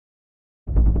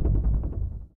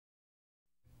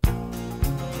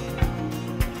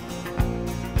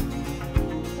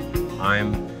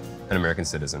I'm an American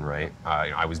citizen, right?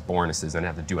 I was born a citizen. I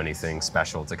didn't have to do anything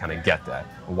special to kind of get that.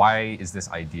 Why is this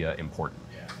idea important?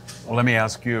 Well, let me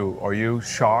ask you, are you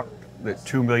shocked that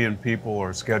 2 million people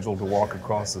are scheduled to walk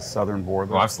across the southern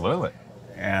border? Well, absolutely.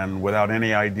 And without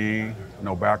any ID,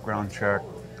 no background check,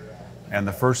 and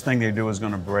the first thing they do is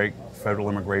going to break federal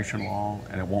immigration law,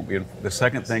 and it won't be. The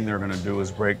second thing they're going to do is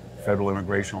break federal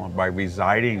immigration law by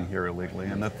residing here illegally,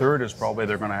 and the third is probably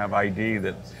they're going to have ID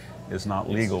that is not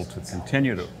legal to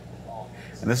continue to.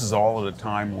 And this is all at a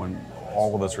time when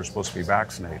all of us are supposed to be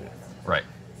vaccinated. Right.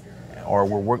 Or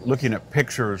we're looking at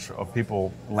pictures of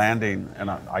people landing,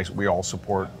 and we all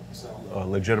support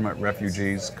legitimate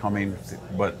refugees coming,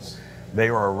 but they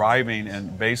are arriving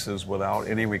in bases without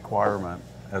any requirement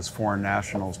as foreign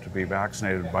nationals to be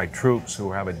vaccinated by troops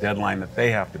who have a deadline that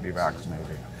they have to be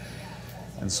vaccinated.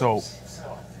 And so,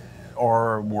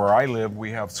 or where I live,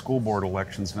 we have school board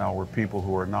elections now where people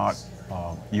who are not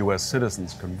U.S.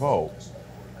 citizens can vote.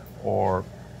 Or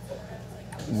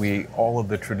all of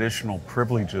the traditional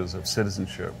privileges of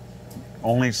citizenship.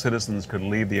 Only citizens could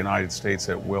leave the United States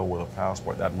at will with a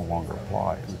passport. That no longer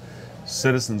applies.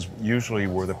 Citizens usually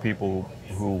were the people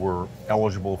who were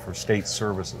eligible for state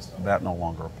services. That no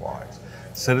longer applies.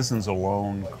 Citizens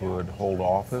alone could hold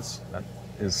office. That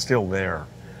is still there.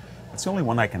 It's the only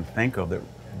one I can think of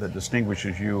that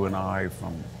distinguishes you and I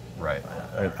from right.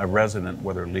 a resident,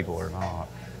 whether legal or not.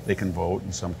 They can vote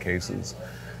in some cases,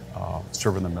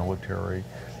 serve in the military.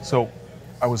 So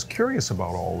I was curious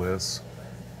about all this,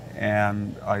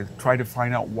 and I tried to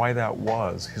find out why that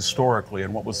was historically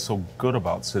and what was so good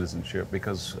about citizenship,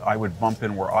 because I would bump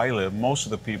in where I live. Most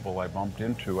of the people I bumped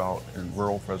into out in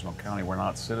rural Fresno County were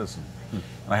not citizens. And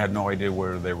I had no idea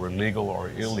whether they were legal or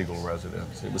illegal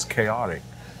residents. It was chaotic.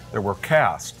 There were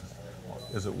castes,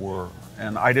 as it were,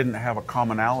 and I didn't have a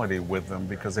commonality with them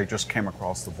because they just came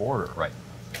across the border. Right.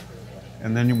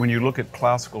 And then when you look at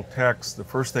classical texts, the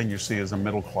first thing you see is a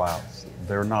middle class.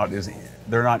 They're not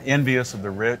envious of the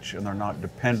rich, and they're not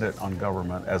dependent on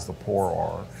government as the poor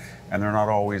are, and they're not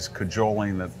always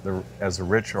cajoling as the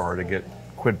rich are to get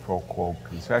quid pro quo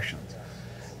concessions.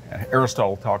 And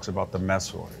Aristotle talks about the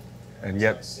mesoi, and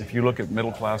yet if you look at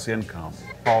middle class income,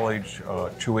 college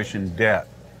tuition debt,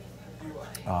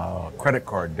 credit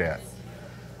card debt,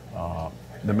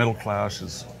 the middle class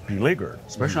is beleaguered,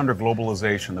 especially under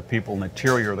globalization. The people in the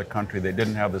interior of the country, they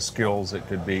didn't have the skills that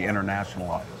could be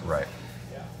internationalized. Right.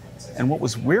 And what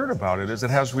was weird about it is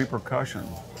it has repercussions.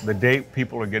 The date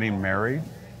people are getting married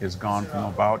is gone from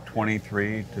about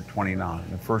 23 to 29.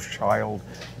 The first child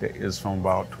is from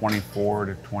about 24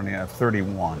 to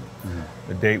 31. Mm-hmm.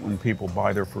 The date when people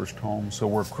buy their first home. So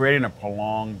we're creating a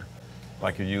prolonged,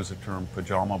 like you use the term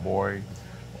pajama boy,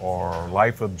 or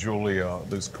Life of Julia,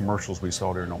 those commercials we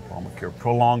saw during Obamacare,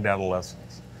 prolonged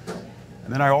adolescence.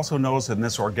 And then I also noticed in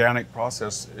this organic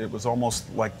process, it was almost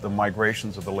like the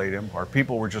migrations of the late empire.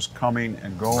 People were just coming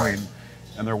and going,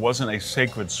 and there wasn't a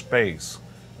sacred space,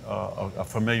 a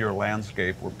familiar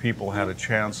landscape where people had a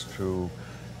chance to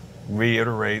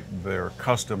reiterate their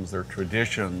customs, their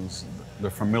traditions,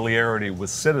 their familiarity with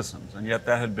citizens. And yet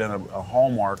that had been a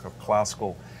hallmark of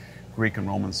classical Greek and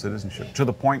Roman citizenship, to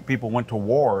the point people went to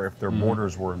war if their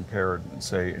borders were impaired,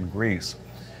 say in Greece.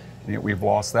 And yet we've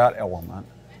lost that element.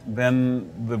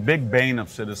 Then the big bane of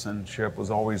citizenship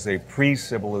was always a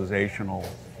pre-civilizational,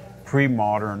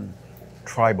 pre-modern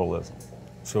tribalism.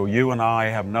 So you and I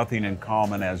have nothing in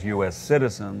common as U.S.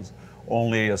 citizens,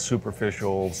 only a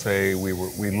superficial, say we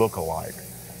look alike.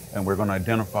 And we're going to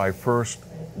identify first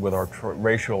with our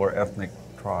racial or ethnic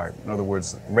tribe. In other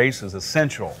words, race is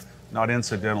essential, not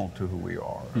incidental to who we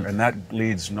are. And that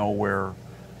leads nowhere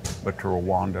but to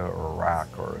Rwanda or Iraq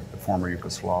or the former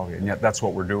Yugoslavia. And yet that's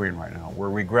what we're doing right now. We're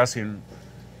regressing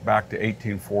back to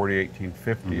 1840,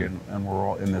 1850, and we're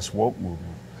all in this woke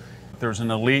movement. There's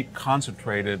an elite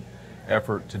concentrated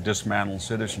effort to dismantle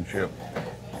citizenship.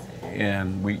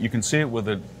 And you can see it with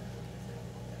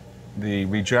the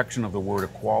rejection of the word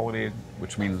equality,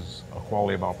 which means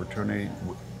equality of opportunity,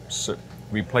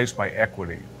 replaced by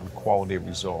equity and quality of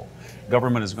result.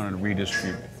 Government is going to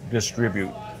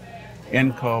redistribute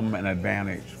income and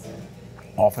advantage,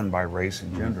 often by race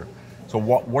and gender. So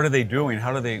what are they doing?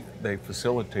 How do they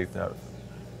facilitate that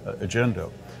agenda?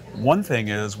 One thing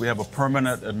is we have a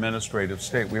permanent administrative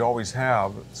state. We always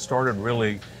have. It started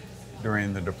really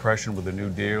during the Depression with the New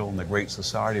Deal and the Great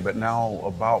Society, but now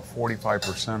about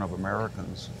 45% of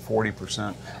Americans,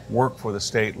 40%, work for the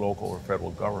state, local, or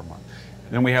federal government.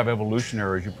 Then we have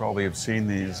evolutionaries. You probably have seen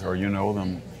these, or you know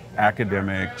them,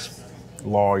 academics,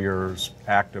 lawyers,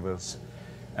 activists,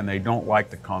 and they don't like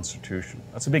the Constitution.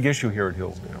 That's a big issue here at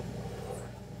Hillsdale.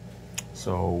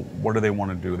 So what do they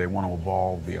want to do? They want to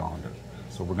evolve beyond it.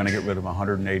 So we're going to get rid of a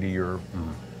 180-year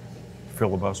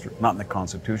filibuster, not in the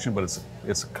Constitution, but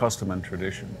it's a custom and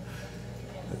tradition.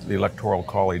 The Electoral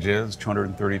College is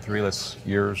 233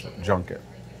 years, junk it.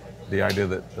 The idea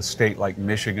that a state like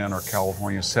Michigan or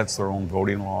California sets their own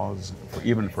voting laws,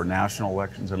 even for national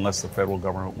elections, unless the federal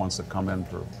government wants to come in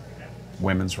for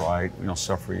women's right,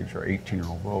 suffrage or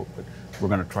 18-year-old vote, but we're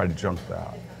going to try to junk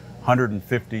that.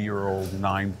 150-year-old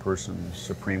 9-person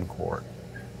Supreme Court,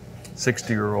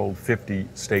 60-year-old 50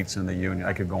 states in the Union.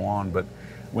 I could go on, but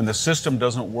when the system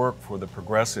doesn't work for the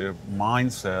progressive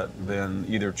mindset, then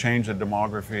either change the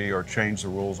demography or change the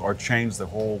rules or change the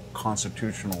whole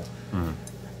constitutional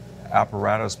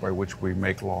apparatus by which we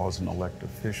make laws and elect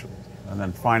officials. And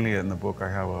then finally in the book I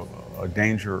have a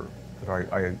danger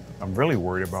that I'm really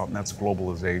worried about, and that's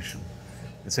globalization.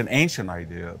 It's an ancient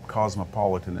idea,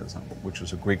 cosmopolitanism, which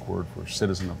is a Greek word for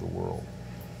citizen of the world.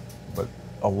 But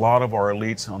a lot of our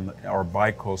elites, our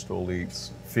bi-coastal elites,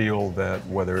 feel that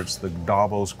whether it's the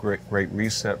Davos Great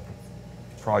Reset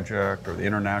Project or the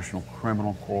International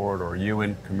Criminal Court or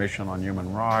UN Commission on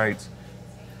Human Rights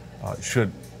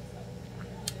should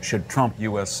trump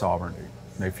U.S. sovereignty.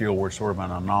 They feel we're sort of an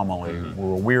anomaly.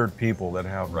 We're weird people that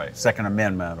have Second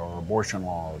Amendment or abortion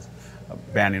laws,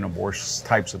 banning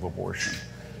types of abortion.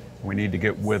 We need to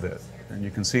get with it. And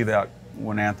you can see that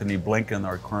when Anthony Blinken,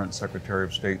 our current Secretary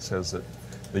of State, says that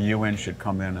the UN should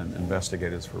come in and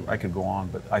investigate us. I could go on,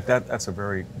 but that's a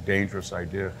very dangerous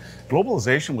idea.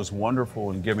 Globalization was wonderful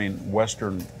in giving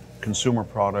Western consumer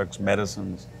products,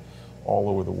 medicines, all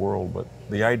over the world, but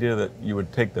the idea that you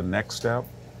would take the next step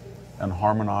and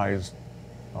harmonize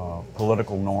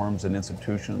political norms and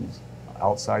institutions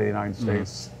outside of the United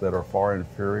States that are far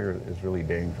inferior is really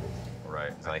dangerous.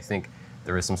 Right, and I think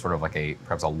there is some sort of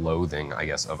perhaps a loathing, I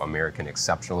guess, of American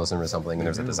exceptionalism or something, and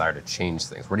there's a desire to change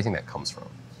things. Where do you think that comes from?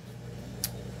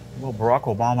 Well, Barack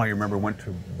Obama, you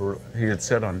remember, he had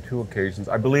said on 2 occasions,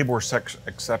 I believe we're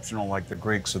exceptional like the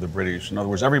Greeks or the British. In other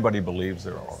words, everybody believes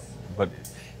there are. But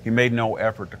he made no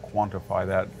effort to quantify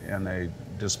that in a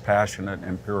dispassionate,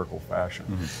 empirical fashion.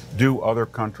 Do other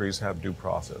countries have due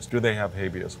process? Do they have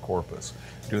habeas corpus?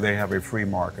 Do they have a free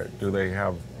market? Do they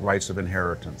have rights of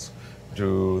inheritance?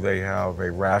 Do they have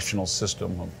a rational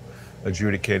system of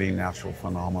adjudicating natural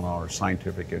phenomena or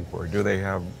scientific inquiry? Do they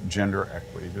have gender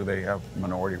equity? Do they have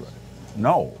minority rights?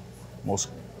 No. Most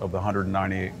of the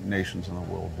 198 nations in the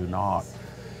world do not.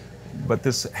 But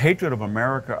this hatred of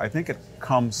America, I think it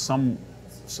comes from,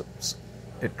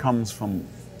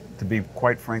 to be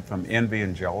quite frank, from envy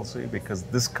and jealousy, because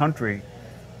this country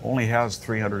only has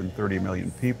 330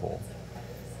 million people.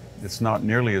 It's not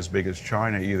nearly as big as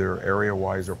China, either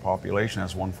area-wise or population,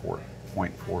 has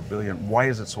 1.4 billion. Why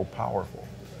is it so powerful?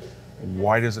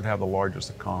 Why does it have the largest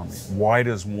economy? Why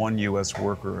does one U.S.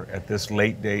 worker at this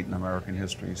late date in American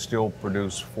history still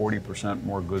produce 40%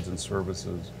 more goods and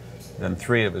services than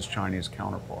 3 of his Chinese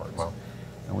counterparts? Wow.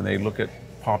 And when they look at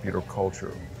popular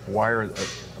culture, why are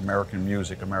American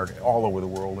music, all over the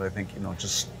world, I think,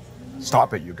 just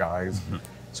stop it, you guys.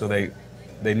 So they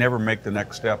never make the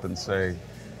next step and say,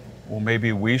 well,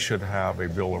 maybe we should have a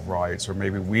Bill of Rights, or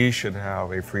maybe we should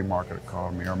have a free market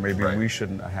economy, or maybe we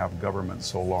shouldn't have government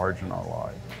so large in our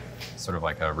lives. Sort of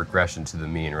like a regression to the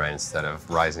mean, right? Instead of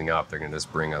rising up, they're going to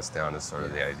just bring us down is sort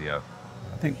of the idea.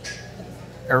 I think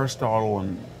Aristotle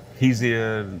and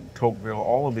Hesiod and Tocqueville,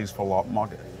 all of these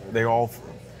philosophers, they all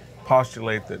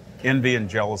postulate that envy and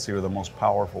jealousy are the most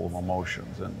powerful of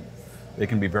emotions, and they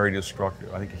can be very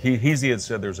destructive. I think Hesiod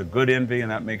said there's a good envy,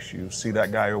 and that makes you see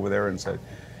that guy over there and say,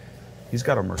 he's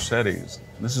got a Mercedes.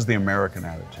 This is the American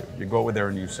attitude. You go over there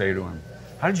and you say to him,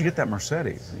 how did you get that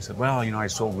Mercedes? And he said, well, I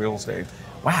sold real estate.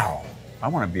 Wow, I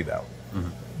want to be that.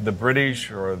 The British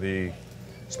or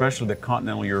especially the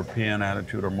continental European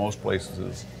attitude, or most places,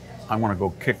 is I want to go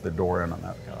kick the door in on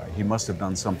that guy. He must have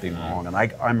done something wrong, and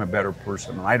I'm a better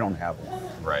person, and I don't have one.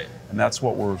 Right. And that's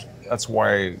why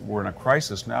we're in a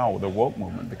crisis now with the woke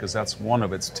movement, because that's one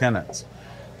of its tenets.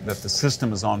 That the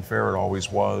system is unfair, it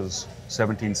always was.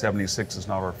 1776 is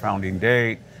not our founding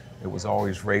date. It was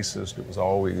always racist, it was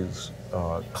always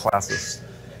classist,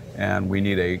 and we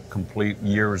need a complete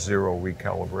year 0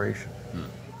 recalibration.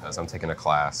 As I'm taking a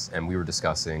class, and we were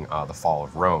discussing the fall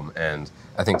of Rome, and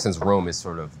I think since Rome is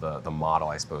sort of the model,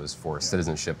 I suppose, for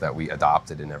citizenship that we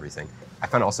adopted and everything, I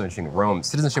found it also interesting that Rome,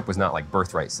 citizenship was not like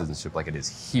birthright citizenship like it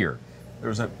is here.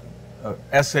 There's an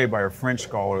essay by a French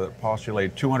scholar that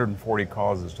postulated 240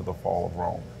 causes to the fall of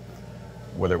Rome,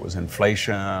 whether it was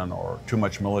inflation or too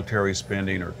much military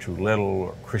spending or too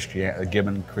little, or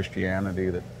given Christianity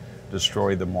that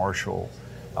destroyed the martial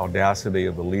audacity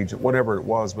of the legion, whatever it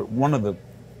was. But one of the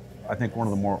I think one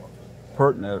of the more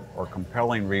pertinent or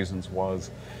compelling reasons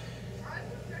was,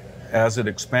 as it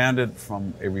expanded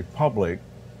from a republic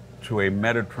to a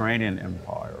Mediterranean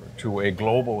empire, to a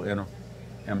global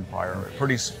empire,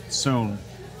 pretty soon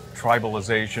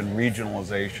tribalization,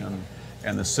 regionalization,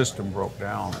 and the system broke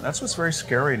down. And that's what's very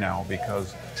scary now,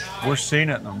 because we're seeing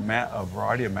it in a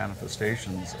variety of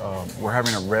manifestations. We're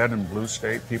having a red and blue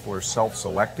state. People are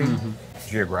self-selecting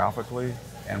geographically,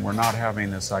 and we're not having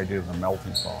this idea of the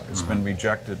melting pot. It's been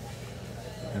rejected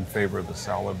in favor of the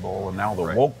salad bowl, and now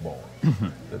the woke bowl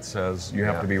that says you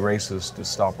have to be racist to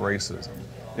stop racism.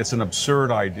 It's an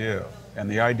absurd idea, and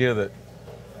the idea that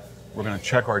we're going to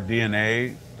check our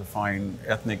DNA to find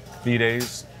ethnic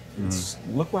fides,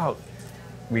 look how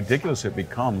ridiculous it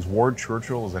becomes. Ward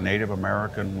Churchill is a Native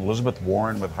American, Elizabeth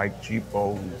Warren with high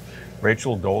cheekbones,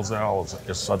 Rachel Dolezal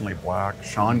is suddenly black,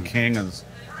 Sean King is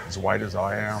as white as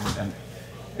I am, and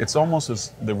it's almost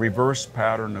as the reverse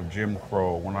pattern of Jim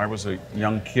Crow. When I was a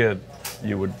young kid,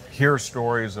 you would hear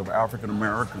stories of African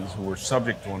Americans who were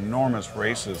subject to enormous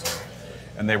racism,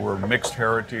 and they were mixed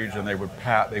heritage, and they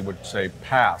would say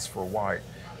pass for white.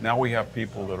 Now we have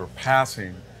people that are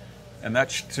passing, and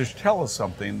that should tell us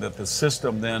something, that the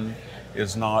system then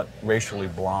is not racially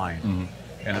blind.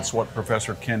 And it's what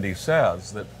Professor Kendi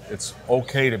says, that it's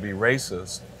okay to be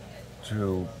racist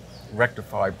to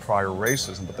rectify prior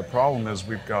racism. But the problem is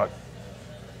we're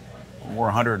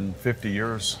 150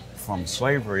 years from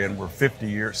slavery, and we're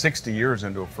 60 years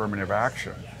into affirmative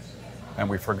action. And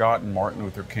we've forgotten Martin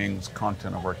Luther King's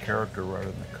content of our character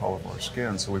rather than the color of our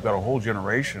skin. So we've got a whole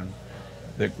generation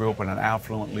that grew up in an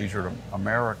affluent, leisured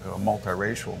America, a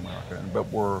multiracial America, but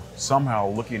we're somehow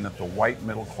looking at the white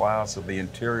middle class of the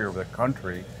interior of the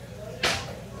country,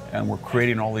 and we're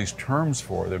creating all these terms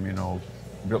for them, you know,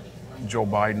 Joe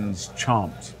Biden's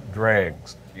chumps,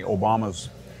 dregs, Obama's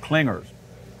clingers.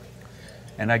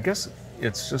 And I guess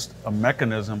it's just a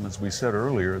mechanism, as we said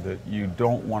earlier, that you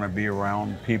don't want to be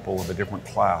around people of a different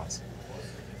class.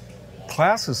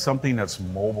 Class is something that's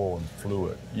mobile and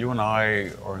fluid. You and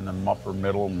I are in the upper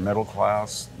middle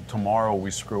class. Tomorrow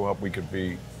we screw up,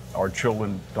 our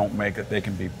children don't make it, they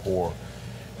can be poor.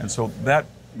 And so that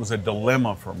was a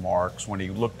dilemma for Marx when he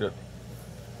looked at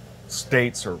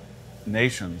states or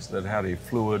nations that had a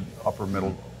fluid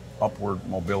upward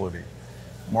mobility.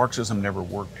 Marxism never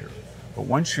worked here. But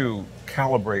once you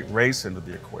calibrate race into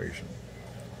the equation,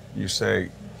 you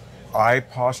say, I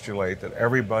postulate that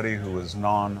everybody who is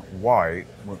non-white,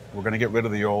 we're going to get rid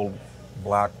of the old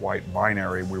black-white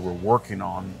binary. We were working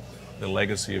on the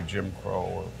legacy of Jim Crow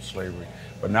or slavery.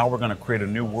 But now we're going to create a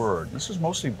new word. This is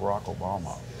mostly Barack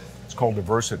Obama. It's called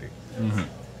diversity.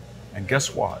 And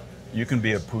guess what? You can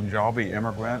be a Punjabi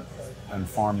immigrant and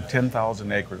farm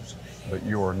 10,000 acres, but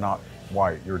you are not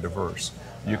white, you're diverse.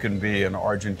 You can be an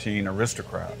Argentine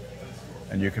aristocrat,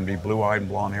 and you can be blue-eyed and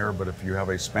blonde hair, but if you have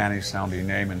a Spanish-sounding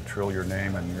name and trill your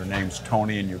name, and your name's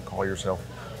Tony and you call yourself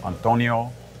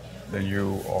Antonio, then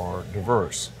you are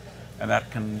diverse. And that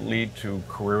can lead to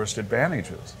careerist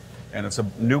advantages. And it's a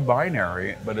new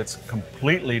binary, but it's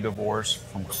completely divorced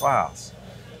from class.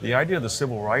 The idea of the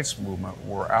civil rights movement,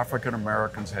 where African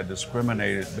Americans had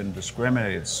been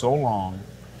discriminated so long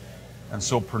and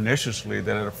so perniciously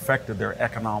that it affected their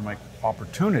economic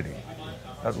opportunity.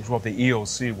 That was what the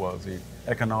EOC was, the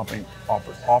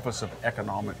Office of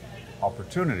Economic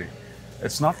Opportunity.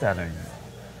 It's not that anymore.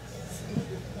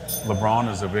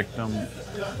 LeBron is a victim,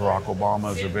 Barack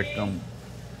Obama is a victim.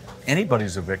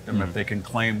 Anybody's a victim if they can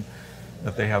claim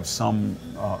that they have some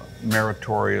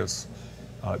meritorious,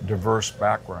 diverse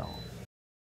background.